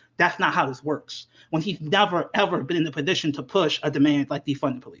politics. That's not how this works. When he's never, ever been in the position to push a demand like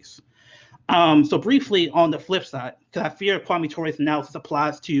defund the police. So briefly on the flip side, because I fear Kwame Ture's analysis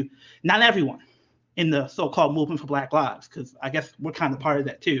applies to not everyone in the so-called movement for Black Lives, because I guess we're kind of part of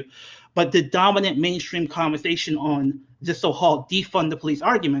that too. But the dominant mainstream conversation on this so-called defund the police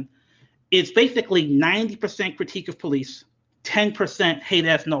argument is basically 90% critique of police, 10% hate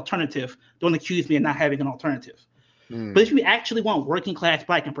as an alternative. Don't accuse me of not having an alternative. But if you actually want working class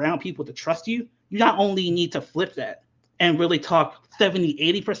Black and brown people to trust you, you not only need to flip that and really talk 70,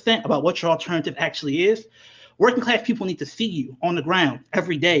 80% about what your alternative actually is. Working class people need to see you on the ground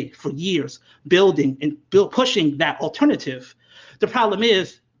every day for years, pushing that alternative. The problem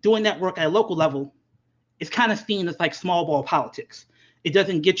is doing that work at a local level is kind of seen as like small ball politics. It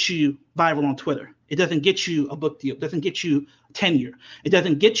doesn't get you viral on Twitter. It doesn't get you a book deal. It doesn't get you tenure. It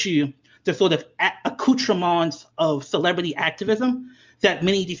doesn't get you the sort of accoutrements of celebrity activism that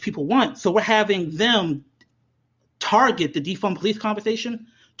many of these people want. So we're having them target the defund police conversation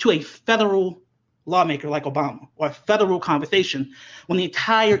to a federal lawmaker like Obama, or a federal conversation, when the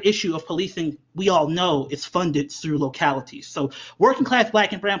entire issue of policing, we all know, is funded through localities. So working class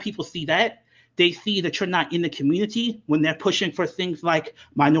Black and brown people see that. They see that you're not in the community when they're pushing for things like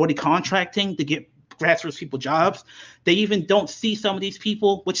minority contracting to get grassroots people jobs. They even don't see some of these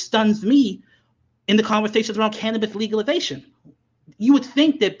people, which stuns me, in the conversations around cannabis legalization. You would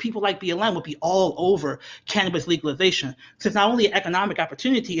think that people like BLM would be all over cannabis legalization, since not only an economic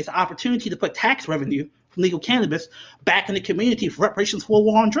opportunity, it's an opportunity to put tax revenue from legal cannabis back in the community for reparations for a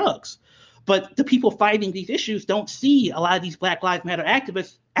war on drugs. But the people fighting these issues don't see a lot of these Black Lives Matter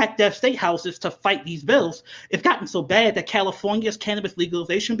activists at their state houses to fight these bills. It's gotten so bad that California's cannabis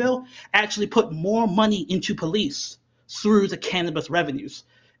legalization bill actually put more money into police through the cannabis revenues.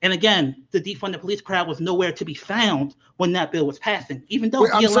 And again, the defund the police crowd was nowhere to be found when that bill was passing, even though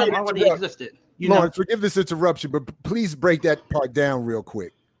BLM already existed. Lauren, forgive this interruption, but please break that part down real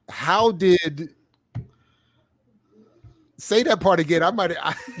quick. How did... Say that part again.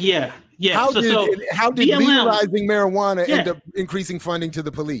 Yeah. How did BLM, legalizing marijuana end up increasing funding to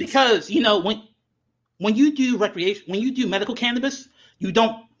the police? Because, when you do recreation, when you do medical cannabis,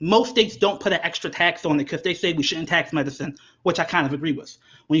 most states don't put an extra tax on it because they say we shouldn't tax medicine, which I kind of agree with.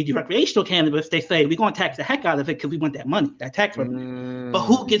 When you do recreational cannabis, they say we're going to tax the heck out of it because we want that money, that tax revenue. But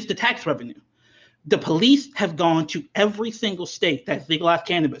who gets the tax revenue? The police have gone to every single state that's legalized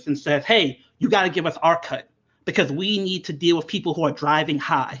cannabis and says, hey, you got to give us our cut because we need to deal with people who are driving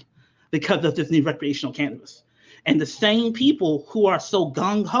high because of this new recreational cannabis. And the same people who are so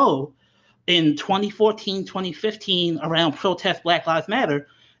gung-ho in 2014, 2015 around protest Black Lives Matter,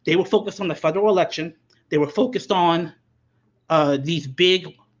 they were focused on the federal election. They were focused on these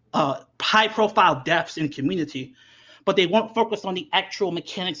big, high-profile deaths in community, but they weren't focused on the actual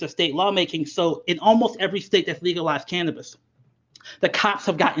mechanics of state lawmaking. So in almost every state that's legalized cannabis, the cops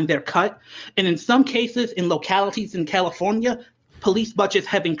have gotten their cut. And in some cases, in localities in California, police budgets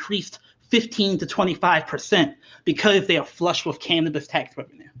have increased 15 to 25% because they are flush with cannabis tax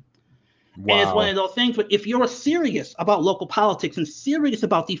revenue. Wow. And it's one of those things where if you're serious about local politics and serious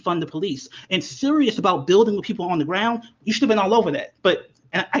about defund the police and serious about building with people on the ground, you should have been all over that. But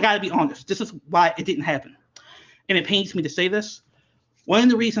I got to be honest, this is why it didn't happen. And it pains me to say this. One of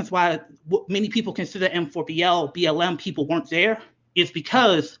the reasons why many people consider M4BL, BLM people weren't there is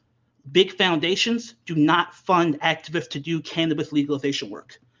because big foundations do not fund activists to do cannabis legalization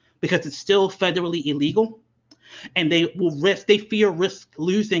work because it's still federally illegal. And they fear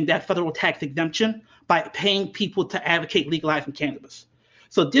losing that federal tax exemption by paying people to advocate legalizing cannabis.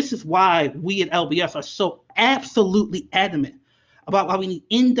 So this is why we at LBS are so absolutely adamant about why we need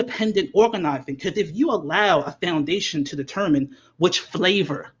independent organizing. Because if you allow a foundation to determine which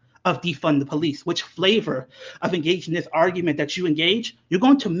flavor of defund the police, which flavor of engaging this argument that you engage, you're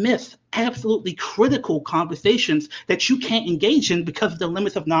going to miss absolutely critical conversations that you can't engage in because of the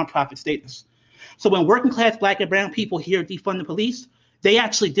limits of nonprofit status. So when working class Black and brown people hear defund the police, they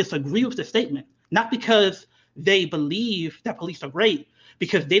actually disagree with the statement, not because they believe that police are great,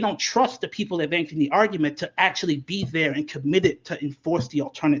 because they don't trust the people advancing the argument to actually be there and committed to enforce the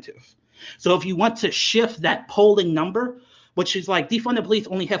alternative. So if you want to shift that polling number, which is like defund the police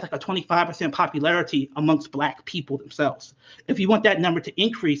only has like a 25% popularity amongst Black people themselves. If you want that number to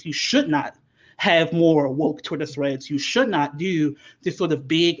increase, you should not have more woke Twitter threads. You should not do this sort of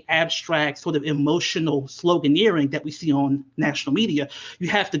big, abstract, sort of emotional sloganeering that we see on national media. You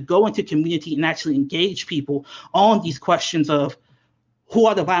have to go into community and actually engage people on these questions of who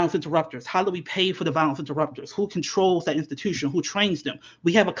are the violence interrupters? How do we pay for the violence interrupters? Who controls that institution? Who trains them?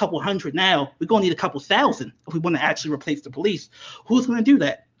 We have a couple hundred now. We're going to need a couple thousand if we want to actually replace the police. Who's going to do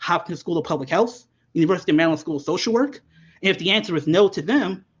that? Hopkins School of Public Health, University of Maryland School of Social Work? And if the answer is no to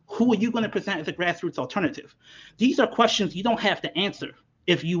them, who are you going to present as a grassroots alternative? These are questions you don't have to answer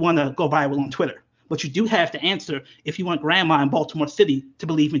if you want to go viral on Twitter. But you do have to answer if you want grandma in Baltimore City to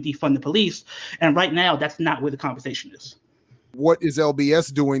believe in defund the police. And right now, that's not where the conversation is. What is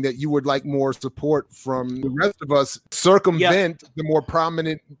LBS doing that you would like more support from the rest of us circumvent the more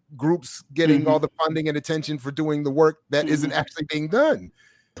prominent groups getting all the funding and attention for doing the work that isn't actually being done?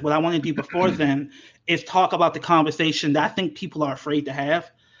 What I want to do before then is talk about the conversation that I think people are afraid to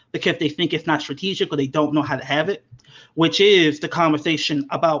have, because they think it's not strategic or they don't know how to have it, which is the conversation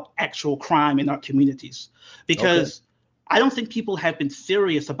about actual crime in our communities. Because I don't think people have been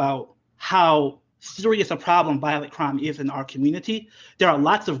serious about how serious a problem violent crime is in our community. There are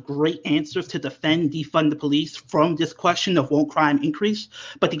lots of great answers to defund the police from this question of won't crime increase,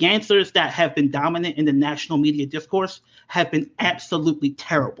 but the answers that have been dominant in the national media discourse have been absolutely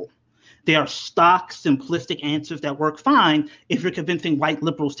terrible. They are stock, simplistic answers that work fine if you're convincing white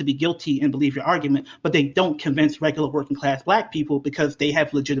liberals to be guilty and believe your argument, but they don't convince regular working class Black people because they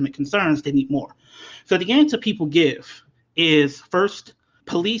have legitimate concerns. They need more. So the answer people give is, first,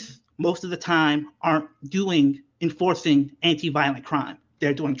 police most of the time aren't enforcing anti-violent crime.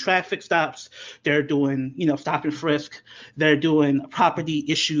 They're doing traffic stops. They're doing, stop and frisk. They're doing property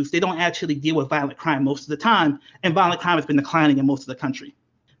issues. They don't actually deal with violent crime most of the time. And violent crime has been declining in most of the country.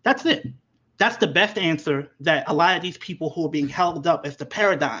 That's it. That's the best answer that a lot of these people who are being held up as the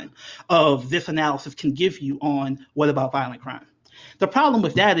paradigm of this analysis can give you on what about violent crime. The problem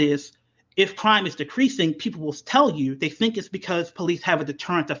with that is, if crime is decreasing, people will tell you they think it's because police have a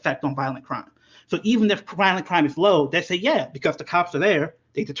deterrent effect on violent crime. So even if violent crime is low, they say, yeah, because the cops are there,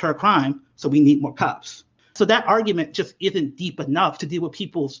 they deter crime, so we need more cops. So that argument just isn't deep enough to deal with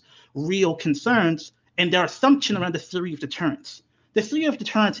people's real concerns and their assumption around the theory of deterrence. The theory of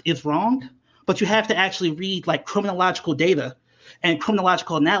deterrence is wrong, but you have to actually read criminological data and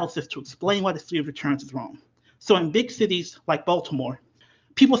criminological analysis to explain why the theory of deterrence is wrong. So in big cities like Baltimore,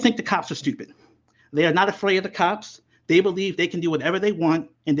 people think the cops are stupid. They are not afraid of the cops. They believe they can do whatever they want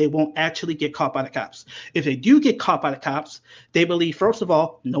and they won't actually get caught by the cops. If they do get caught by the cops, they believe, first of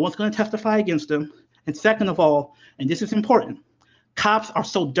all, no one's going to testify against them. And second of all, and this is important, cops are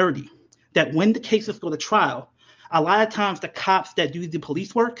so dirty that when the cases go to trial, a lot of times the cops that do the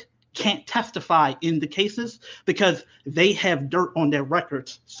police work can't testify in the cases because they have dirt on their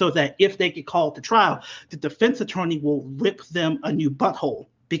records, so that if they get called to trial, the defense attorney will rip them a new butthole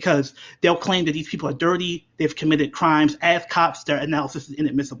because they'll claim that these people are dirty, they've committed crimes. As cops, their analysis is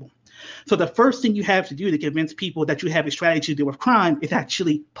inadmissible. So the first thing you have to do to convince people that you have a strategy to deal with crime is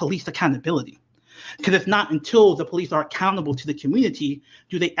actually police accountability. Because it's not until the police are accountable to the community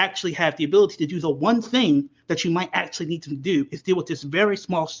do they actually have the ability to do the one thing that you might actually need them to do, is deal with this very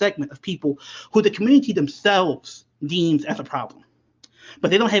small segment of people who the community themselves deems as a problem. But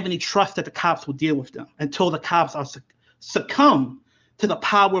they don't have any trust that the cops will deal with them until the cops are succumb to the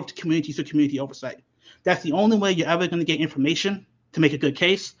power of the community through community oversight. That's the only way you're ever going to get information to make a good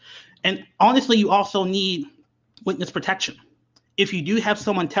case. And honestly, you also need witness protection. If you do have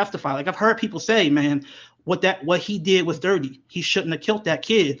someone testify, like I've heard people say, man, what he did was dirty. He shouldn't have killed that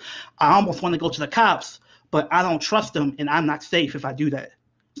kid. I almost want to go to the cops, but I don't trust them and I'm not safe if I do that.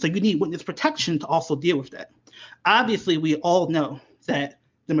 So you need witness protection to also deal with that. Obviously, we all know that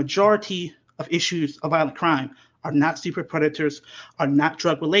the majority of issues of violent crime are not super predators, are not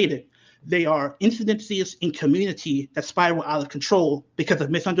drug related. They are incidences in community that spiral out of control because of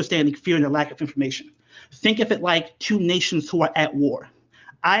misunderstanding, fear, and a lack of information. Think of it like two nations who are at war.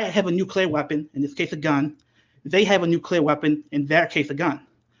 I have a nuclear weapon, in this case a gun. They have a nuclear weapon, in their case a gun.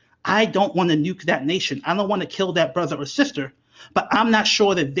 I don't want to nuke that nation. I don't want to kill that brother or sister, but I'm not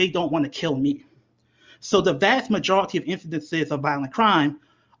sure that they don't want to kill me. So the vast majority of incidences of violent crime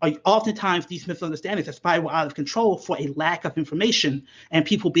are oftentimes these misunderstandings that spiral out of control for a lack of information and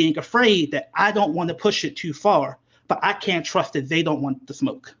people being afraid that I don't want to push it too far, but I can't trust that they don't want the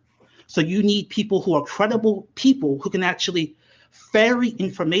smoke. So you need people who are credible people who can actually ferry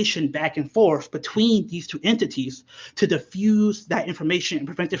information back and forth between these two entities to diffuse that information and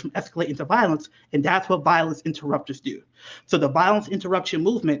prevent it from escalating to violence. And that's what violence interrupters do. So the violence interruption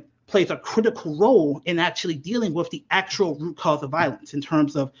movement plays a critical role in actually dealing with the actual root cause of violence in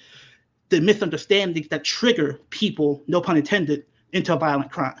terms of the misunderstandings that trigger people, no pun intended, into a violent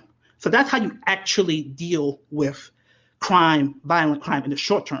crime. So that's how you actually deal with crime, violent crime in the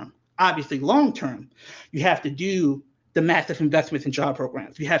short term. Obviously, long term, you have to do the massive investments in job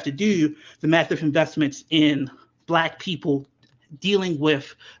programs. You have to do the massive investments in Black people dealing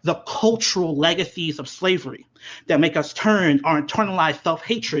with the cultural legacies of slavery that make us turn our internalized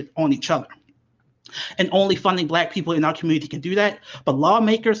self-hatred on each other. And only funding Black people in our community can do that. But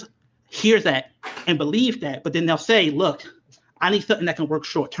lawmakers hear that and believe that, but then they'll say, look, I need something that can work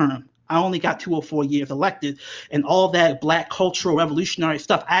short term. I only got 2 or 4 years elected, and all that Black cultural revolutionary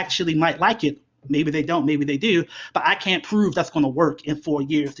stuff, I actually might like it. Maybe they don't, maybe they do, but I can't prove that's going to work in 4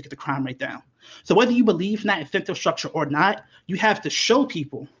 years to get the crime rate down. So whether you believe in that incentive structure or not, you have to show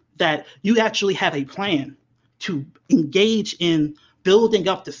people that you actually have a plan to engage in building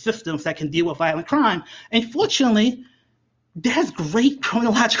up the systems that can deal with violent crime. And fortunately, there's great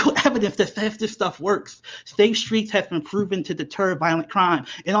chronological evidence that says this stuff works. Safe streets have been proven to deter violent crime,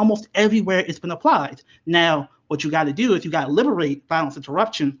 and almost everywhere it's been applied. Now, what you got to do is you got to liberate violence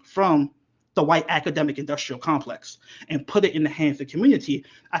interruption from the white academic industrial complex and put it in the hands of the community.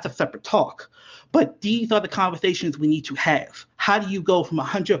 That's a separate talk. But these are the conversations we need to have. How do you go from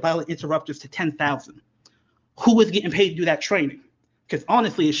 100 violent interrupters to 10,000? Who is getting paid to do that training? Because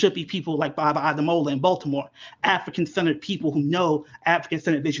honestly, it should be people like Baba Ademola in Baltimore, African-centered people who know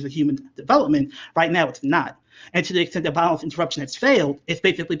African-centered visions of human development. Right now, it's not. And to the extent that violence interruption has failed, it's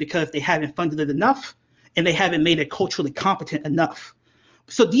basically because they haven't funded it enough and they haven't made it culturally competent enough.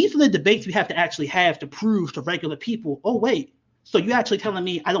 So these are the debates we have to actually have to prove to regular people, oh, wait, so you're actually telling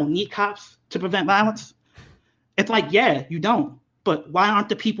me I don't need cops to prevent violence? It's like, yeah, you don't. But why aren't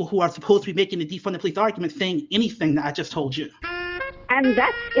the people who are supposed to be making the defund the police argument saying anything that I just told you? And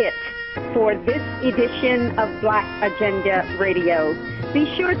that's it for this edition of Black Agenda Radio. Be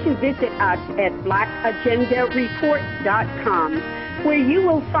sure to visit us at blackagendareport.com, where you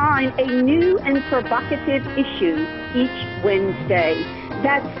will find a new and provocative issue each Wednesday.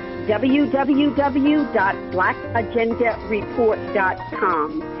 That's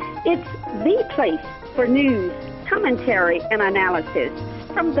www.blackagendareport.com. It's the place for news, commentary, and analysis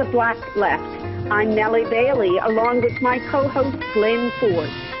from the Black Left. I'm Nellie Bailey, along with my co-host Glen Ford.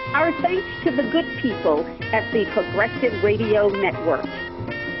 Our thanks to the good people at the Progressive Radio Network.